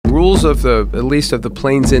rules of at least of the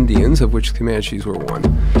Plains Indians, of which Comanches were one,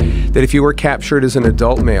 that if you were captured as an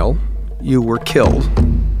adult male, you were killed,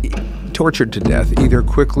 tortured to death, either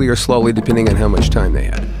quickly or slowly, depending on how much time they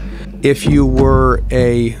had. If you were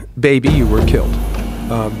a baby, you were killed.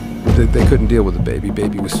 They couldn't deal with the baby.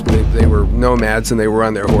 They were nomads, and they were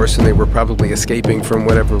on their horse, and they were probably escaping from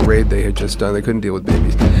whatever raid they had just done. They couldn't deal with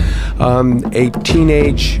babies. A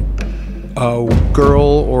teenage girl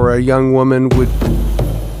or a young woman would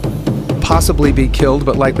possibly be killed,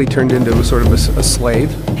 but likely turned into a sort of a slave.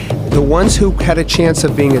 The ones who had a chance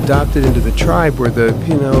of being adopted into the tribe were the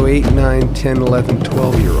 8, 9, 10, 11,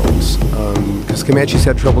 12-year-olds. Because Comanches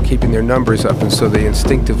had trouble keeping their numbers up, and so they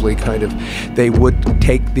instinctively they would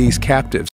take these captives.